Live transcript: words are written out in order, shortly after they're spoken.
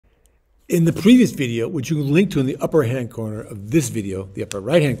In the previous video, which you can link to in the upper hand corner of this video, the upper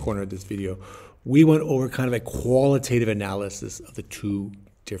right hand corner of this video, we went over kind of a qualitative analysis of the two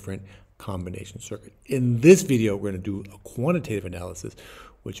different combination circuits. In this video, we're going to do a quantitative analysis,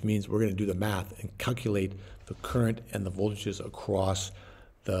 which means we're going to do the math and calculate the current and the voltages across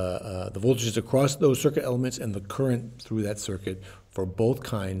those circuit elements and the current through that circuit for both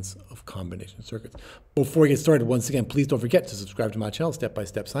kinds of combination circuits. Before we get started, once again, please don't forget to subscribe to my channel, Step by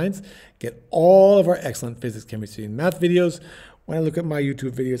Step Science. Get all of our excellent physics, chemistry, and math videos. When I look at my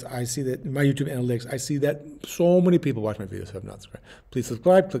YouTube videos, I see that, my YouTube analytics, I see that so many people watch my videos who have not subscribed. Please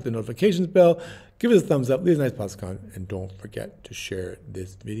subscribe, click the notifications bell, give us a thumbs up, leave a nice positive comment, and don't forget to share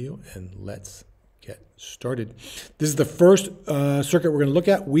this video, and let's get started. This is the first circuit we're going to look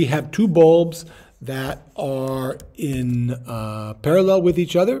at. We have two bulbs that are in parallel with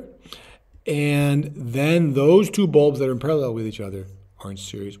each other, and then those two bulbs that are in parallel with each other are in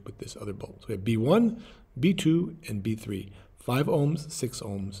series with this other bulb. So we have B1, B2, and B3. 5 ohms, 6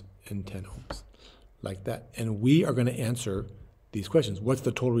 ohms, and 10 ohms, like that. And we are going to answer these questions. What's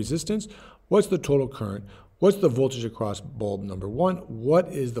the total resistance? What's the total current? What's the voltage across bulb number 1? What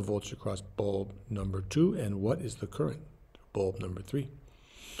is the voltage across bulb number 2? And what is the current bulb number 3?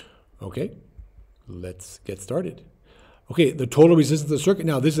 Okay, let's get started. Okay, the total resistance of the circuit.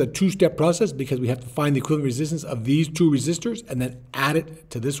 Now, this is a two-step process because we have to find the equivalent resistance of these two resistors and then add it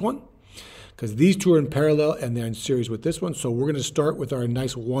to this one, because these two are in parallel and they're in series with this one. So we're going to start with our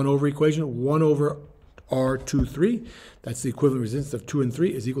nice 1 over equation. 1 over R23, that's the equivalent resistance of 2 and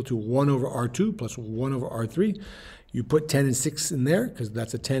 3, is equal to 1 over R2 plus 1 over R3. You put 10 and 6 in there because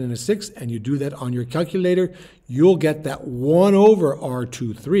that's a 10 and a 6, and you do that on your calculator. You'll get that 1 over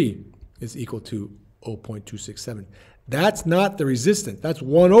R23 is equal to 0.267. That's not the resistance. That's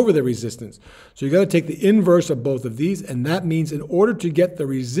 1 over the resistance. So you got to take the inverse of both of these, and that means in order to get the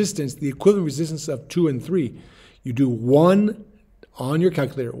resistance, the equivalent resistance of 2 and 3, you do 1 on your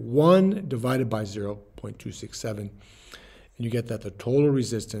calculator, 1 divided by 0.267, and you get that the total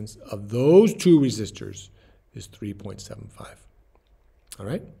resistance of those two resistors is 3.75. All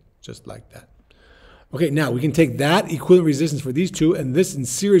right? Just like that. Okay, now we can take that equivalent resistance for these two, and this in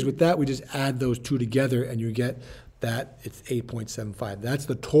series with that, we just add those two together, and you get that it's 8.75. That's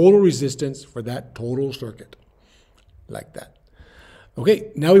the total resistance for that total circuit, like that.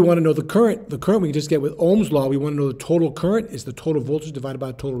 Okay, now we want to know the current. The current we can just get with Ohm's law. We want to know the total current is the total voltage divided by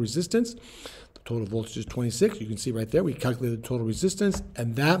the total resistance. The total voltage is 26. You can see right there, we calculated the total resistance,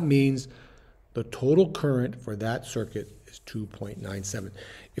 and that means the total current for that circuit is 2.97.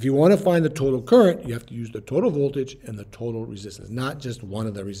 If you want to find the total current, you have to use the total voltage and the total resistance, not just one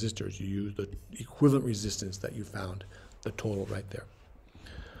of the resistors. You use the equivalent resistance that you found, the total right there.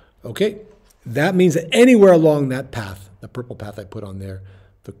 Okay, that means that anywhere along that path, the purple path I put on there,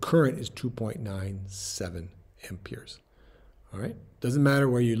 the current is 2.97 amperes. All right, doesn't matter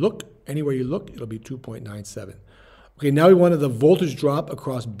where you look, anywhere you look, it'll be 2.97. Okay, now we wanted the voltage drop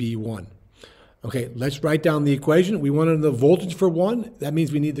across B1. Okay, let's write down the equation. We wanted the voltage for 1. That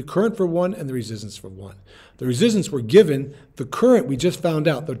means we need the current for 1 and the resistance for 1. The resistance we're given, the current we just found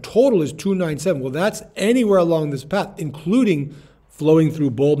out. The total is 297. Well, that's anywhere along this path, including flowing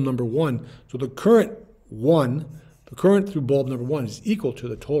through bulb number 1. So the current through bulb number 1 is equal to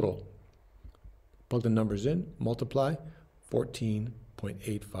the total. Plug the numbers in, multiply,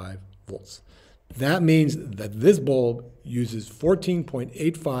 14.85 volts. That means that this bulb uses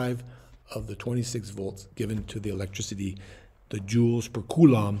 14.85 of the 26 volts given to the electricity, the joules per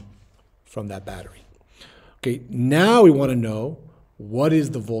coulomb from that battery. Okay, now we want to know what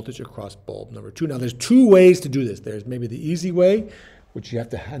is the voltage across bulb number 2. Now there's two ways to do this. There's maybe the easy way, which you have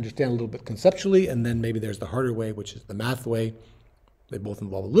to understand a little bit conceptually, and then maybe there's the harder way, which is the math way. They both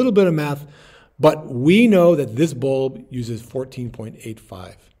involve a little bit of math, but we know that this bulb uses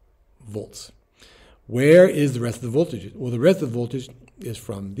 14.85 volts. Where is the rest of the voltage? Well, the rest of the voltage is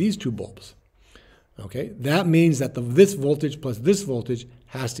from these two bulbs. Okay, that means that this voltage plus this voltage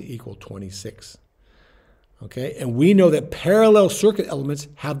has to equal 26. Okay, and we know that parallel circuit elements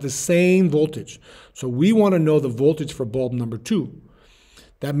have the same voltage. So we want to know the voltage for bulb number 2.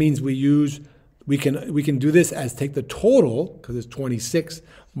 That means we can do this as take the total, because it's 26,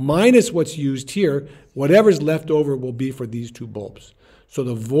 minus what's used here. Whatever's left over will be for these two bulbs. So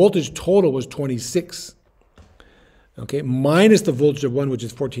the voltage total was 26. Okay, minus the voltage of 1, which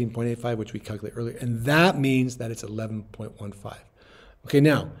is 14.85, which we calculated earlier. And that means that it's 11.15. Okay,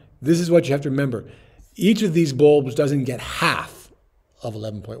 now, this is what you have to remember. Each of these bulbs doesn't get half of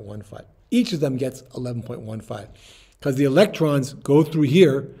 11.15. Each of them gets 11.15. Because the electrons go through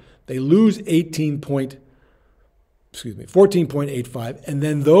here, they lose 18.15 14.85, and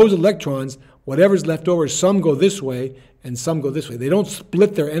then those electrons, whatever's left over, some go this way and some go this way. They don't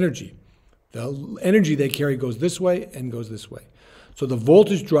split their energy. The energy they carry goes this way and goes this way. So the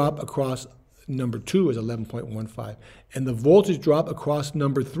voltage drop across number 2 is 11.15, and the voltage drop across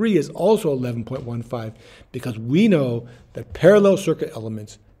number 3 is also 11.15, because we know that parallel circuit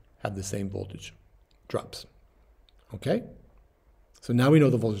elements have the same voltage drops. Okay? So now we know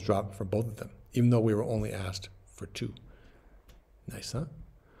the voltage drop for both of them, even though we were only asked for 2. Nice, huh?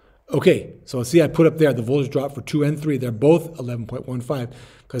 Okay, so see I put up there the voltage drop for 2 and 3. They're both 11.15,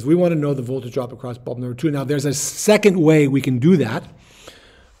 because we want to know the voltage drop across bulb number 2. Now there's a second way we can do that.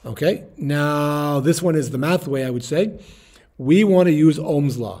 Okay, now this one is the math way, I would say. We want to use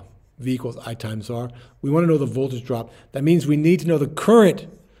Ohm's law, V equals I times R. We want to know the voltage drop. That means we need to know the current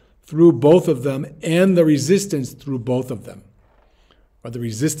through both of them and the resistance through both of them, or the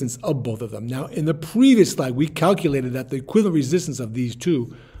resistance of both of them. Now, in the previous slide, we calculated that the equivalent resistance of these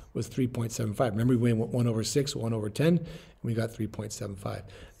two was 3.75. Remember, we went 1 over 6, 1 over 10, and we got 3.75.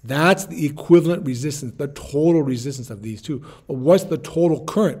 That's the equivalent resistance, the total resistance of these two. Well, what's the total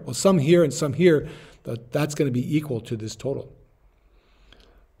current? Well, some here and some here, that's going to be equal to this total.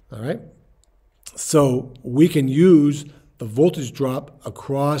 All right? So we can use the voltage drop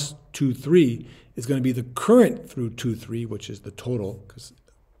across 2, 3 is going to be the current through 2, 3, which is the total, because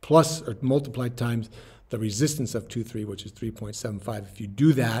plus or multiplied times the resistance of 2, 3, which is 3.75. If you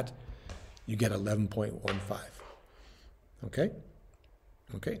do that, you get 11.15. Okay?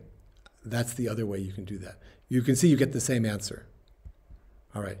 Okay? That's the other way you can do that. You can see you get the same answer.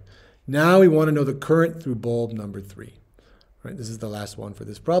 All right. Now we want to know the current through bulb number 3. All right, this is the last one for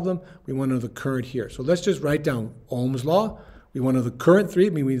this problem. We want to know the current here. So let's just write down Ohm's law. We want to know the current 3,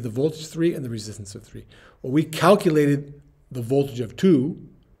 meaning we need the voltage 3 and the resistance of 3. Well, we calculated the voltage of 2,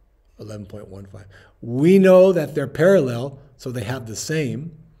 11.15. We know that they're parallel, so they have the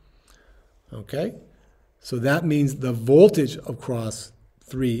same. Okay? So that means the voltage across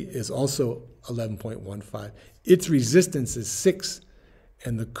 3 is also 11.15. Its resistance is 6,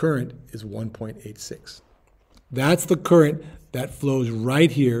 and the current is 1.86. That's the current that flows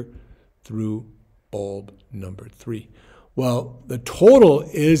right here through bulb number 3. Well, the total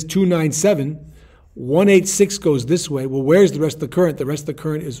is 297. 186 goes this way. Well, where's the rest of the current? The rest of the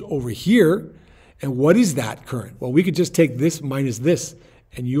current is over here. And what is that current? Well, we could just take this minus this,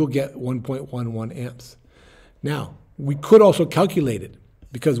 and you'll get 1.11 amps. Now, we could also calculate it,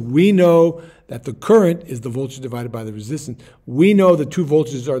 because we know that the current is the voltage divided by the resistance. We know the two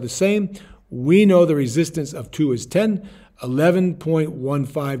voltages are the same. We know the resistance of 2 is 10.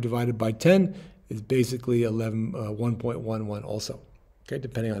 11.15 divided by 10 is basically 1.11 also, okay,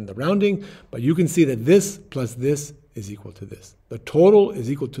 depending on the rounding. But you can see that this plus this is equal to this. The total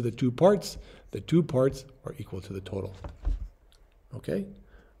is equal to the two parts. The two parts are equal to the total. Okay?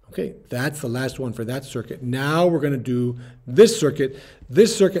 Okay, that's the last one for that circuit. Now we're going to do this circuit.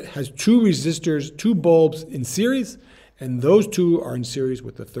 This circuit has 2 resistors, 2 bulbs in series, and those 2 are in series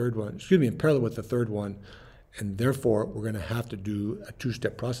with the third one, in parallel with the third one. And therefore, we're going to have to do a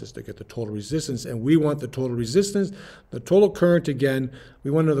 2-step process to get the total resistance. And we want the total resistance, the total current again.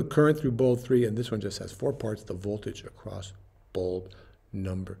 We want to know the current through bulb 3, and this one just has 4 parts, the voltage across bulb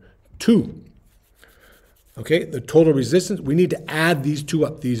number 2. Okay, the total resistance, we need to add these 2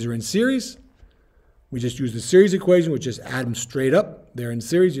 up. These are in series. We just use the series equation, we just add them straight up. They're in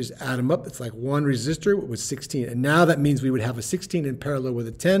series, you just add them up. It's like 1 resistor with 16. And now that means we would have a 16 in parallel with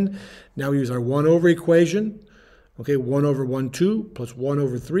a 10. Now we use our 1 over equation. Okay, 1 over 1, 2, plus 1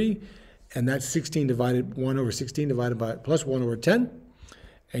 over 3. And that's 16 divided, 1 over 16 divided by, plus 1 over 10.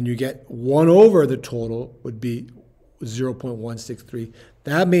 And you get 1 over the total would be 0.163.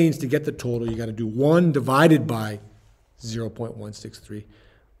 That means to get the total, you got to do 1 divided by 0.163,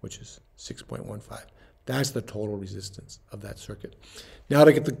 which is 6.15. That's the total resistance of that circuit. Now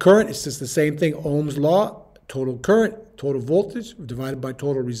to get the current, it's just the same thing. Ohm's law, total current, total voltage divided by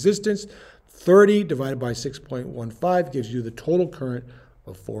total resistance. 30 divided by 6.15 gives you the total current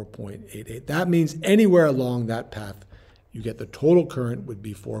of 4.88. That means anywhere along that path, you get the total current would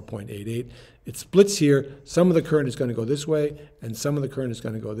be 4.88. It splits here. Some of the current is going to go this way, and some of the current is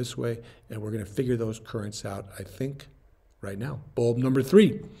going to go this way, and we're going to figure those currents out, I think, right now. Bulb number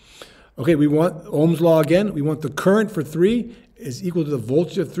 3. Okay, we want Ohm's law again. We want the current for 3 is equal to the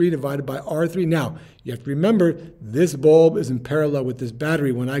voltage of 3 divided by R3. Now, you have to remember, this bulb is in parallel with this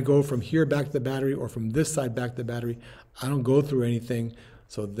battery. When I go from here back to the battery or from this side back to the battery, I don't go through anything.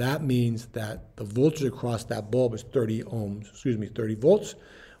 So that means that the voltage across that bulb is 30 volts.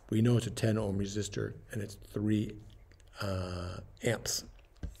 We know it's a 10 ohm resistor, and it's 3 amps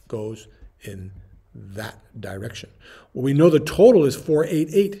goes in that direction. Well, we know the total is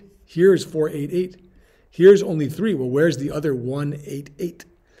 488. Here's 488. Here's only 3. Well, where's the other 188?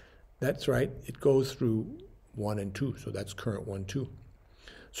 That's right. It goes through 1 and 2. So that's current 1, 2.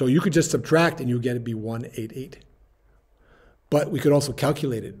 So you could just subtract and you get it be 188. But we could also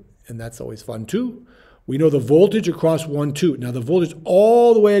calculate it, and that's always fun too. We know the voltage across 1, 2. Now the voltage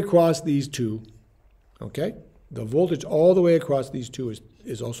all the way across these two, okay? The voltage all the way across these two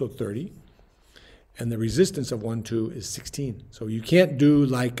is also 30. And the resistance of 1, 2 is 16. So you can't do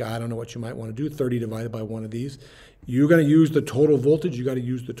like, I don't know what you might want to do, 30 divided by one of these. You're going to use the total voltage. You got to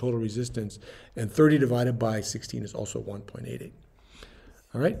use the total resistance. And 30 divided by 16 is also 1.88.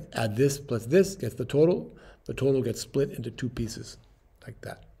 All right, add this plus this gets the total. The total gets split into 2 pieces like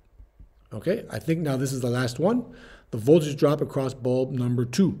that. Okay, I think now this is the last one. The voltage drop across bulb number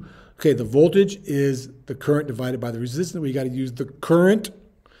 2. Okay, the voltage is the current divided by the resistance. We got to use the current,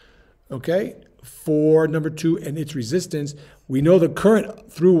 okay, for number 2 and its resistance. We know the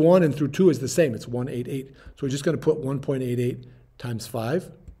current through 1 and through 2 is the same. It's 188. So we're just going to put 1.88 times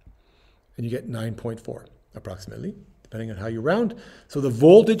 5, and you get 9.4 approximately, depending on how you round. So the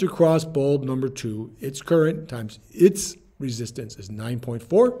voltage across bulb number 2, its current times its resistance is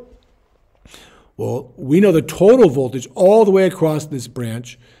 9.4. Well, we know the total voltage all the way across this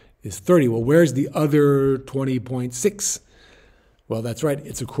branch is 30. Well, where's the other 20.6? Well, that's right.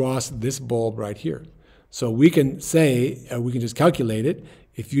 It's across this bulb right here. So we can say, we can just calculate it.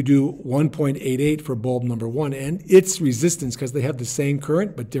 If you do 1.88 for bulb number 1 and its resistance, because they have the same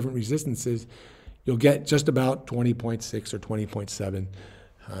current but different resistances, you'll get just about 20.6 or 20.7,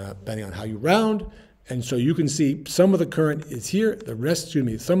 depending on how you round. And so you can see some of the current is here, the rest, excuse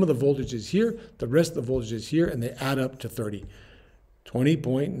me, some of the voltage is here, the rest of the voltage is here, and they add up to 30.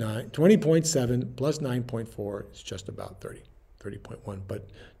 20.7 plus 9.4 is just about 30, 30.1, but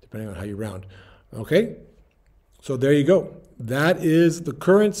depending on how you round. Okay, so there you go. That is the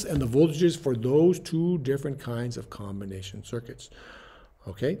currents and the voltages for those 2 different kinds of combination circuits.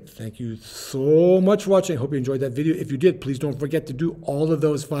 Okay, thank you so much for watching. I hope you enjoyed that video. If you did, please don't forget to do all of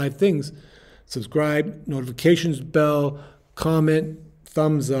those 5 things. Subscribe, notifications bell, comment,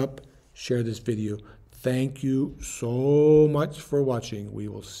 thumbs up, share this video. Thank you so much for watching. We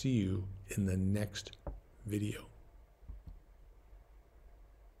will see you in the next video.